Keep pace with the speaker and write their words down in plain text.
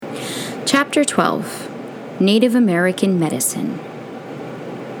Chapter 12. Native American Medicine.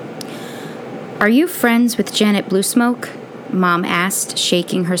 "Are you friends with Janet Bluesmoke?" Mom asked,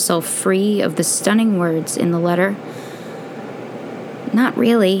 shaking herself free of the stunning words in the letter. "Not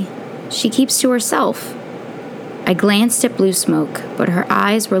really. She keeps to herself." I glanced at Bluesmoke, but her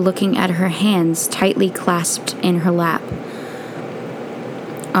eyes were looking at her hands tightly clasped in her lap.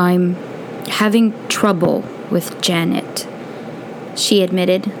 "I'm having trouble with Janet," she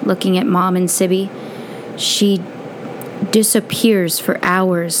admitted, looking at Mom and Sibby. "She disappears for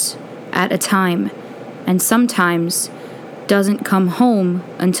hours at a time, and sometimes doesn't come home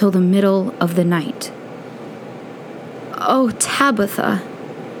until the middle of the night." "Oh, Tabitha."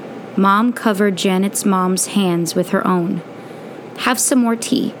 Mom covered Janet's mom's hands with her own. "Have some more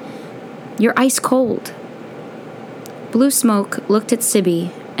tea. You're ice cold." Bluesmoke looked at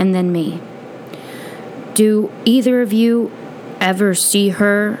Sibby and then me. "Do either of you ever see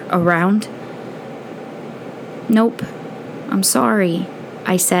her around?" "Nope. I'm sorry,"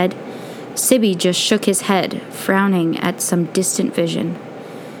 I said. Sibby just shook his head, frowning at some distant vision.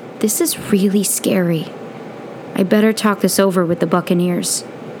 "This is really scary. I better talk this over with the Buccaneers."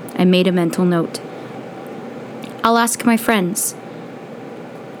 I made a mental note. "I'll ask my friends."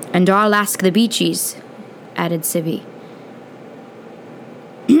 "And I'll ask the Beachies," added Sibby.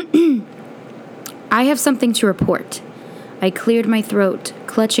 "I have something to report." I cleared my throat,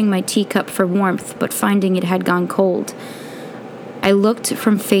 clutching my teacup for warmth, but finding it had gone cold. I looked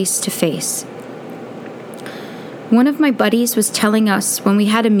from face to face. One of my buddies was telling us when we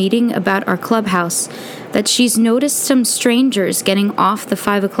had a meeting about our clubhouse that she's noticed some strangers getting off the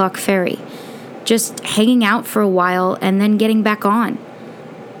 5 o'clock ferry, just hanging out for a while and then getting back on.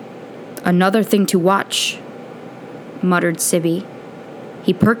 "Another thing to watch," muttered Sibby.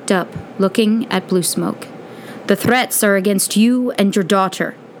 He perked up, looking at Bluesmoke. "The threats are against you and your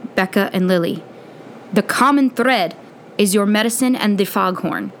daughter, Becca and Lily. The common thread is your medicine and the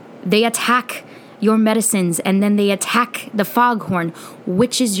Foghorn. They attack your medicines and then they attack the Foghorn,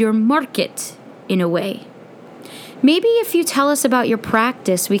 which is your market, in a way. Maybe if you tell us about your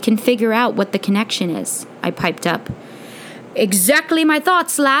practice, we can figure out what the connection is," I piped up. "Exactly my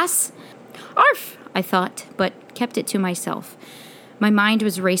thoughts, lass." "Arf," I thought, but kept it to myself. My mind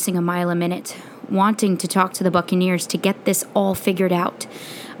was racing a mile a minute, wanting to talk to the Buccaneers to get this all figured out.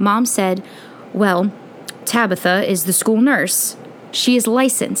 Mom said, "Well, Tabitha is the school nurse. She is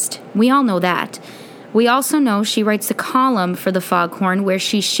licensed. We all know that. We also know she writes a column for the Foghorn where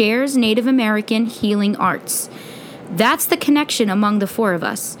she shares Native American healing arts. That's the connection among the four of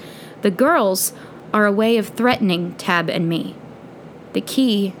us. The girls are a way of threatening Tab and me. The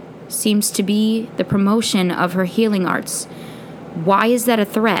key seems to be the promotion of her healing arts. Why is that a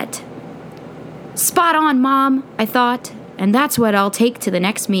threat?" "Spot on, Mom," I thought, "and that's what I'll take to the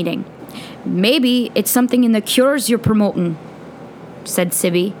next meeting." "Maybe it's something in the cures you're promoting," said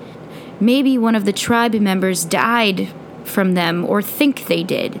Sibby. "Maybe one of the tribe members died from them or think they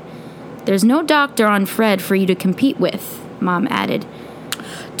did. There's no doctor on Fred for you to compete with," Mom added.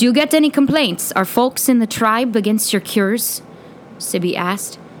 "Do you get any complaints? Are folks in the tribe against your cures?" Sibby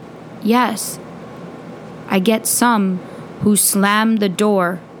asked. "Yes. I get some who slam the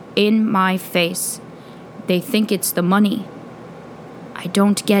door in my face. They think it's the money. I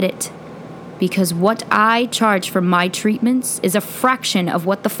don't get it, because what I charge for my treatments is a fraction of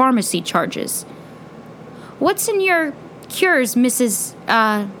what the pharmacy charges." "What's in your cures, Mrs.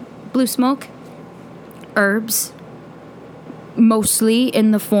 Bluesmoke?" "Herbs. Mostly in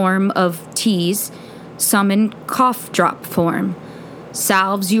the form of teas, some in cough drop form.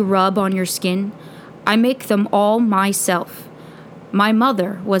 Salves you rub on your skin. I make them all myself. My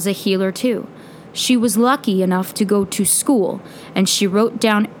mother was a healer too. She was lucky enough to go to school, and she wrote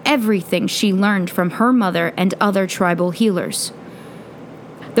down everything she learned from her mother and other tribal healers.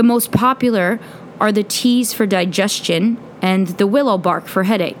 The most popular are the teas for digestion and the willow bark for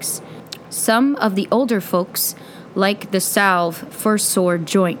headaches. Some of the older folks like the salve for sore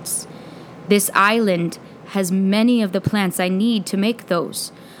joints. This island has many of the plants I need to make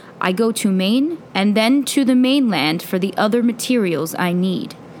those. I go to Maine and then to the mainland for the other materials I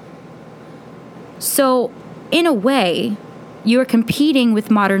need." "So, in a way, you're competing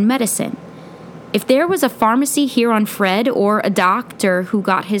with modern medicine. If there was a pharmacy here on Fred or a doctor who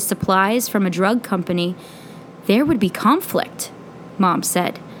got his supplies from a drug company, there would be conflict," Mom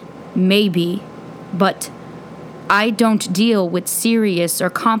said. "Maybe, but I don't deal with serious or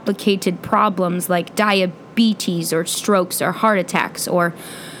complicated problems like diabetes or strokes or heart attacks or,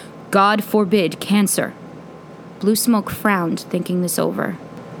 God forbid, cancer." Bluesmoke frowned, thinking this over.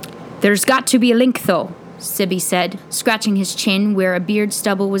 "There's got to be a link, though," Sibby said, scratching his chin where a beard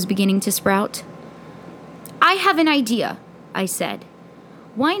stubble was beginning to sprout. I have an idea, I said.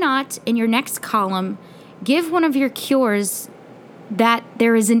 Why not, in your next column, give one of your cures that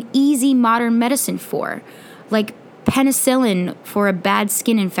there is an easy modern medicine for, like penicillin for a bad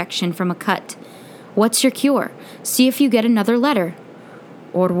skin infection from a cut. What's your cure? See if you get another letter.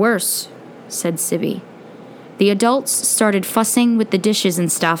 Or worse, said Sibby. The adults started fussing with the dishes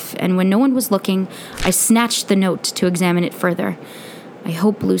and stuff, and when no one was looking, I snatched the note to examine it further. I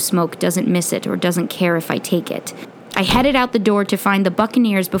hope Blue Smoke doesn't miss it or doesn't care if I take it. I headed out the door to find the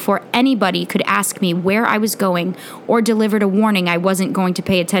Buccaneers before anybody could ask me where I was going or delivered a warning I wasn't going to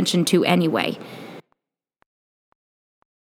pay attention to anyway.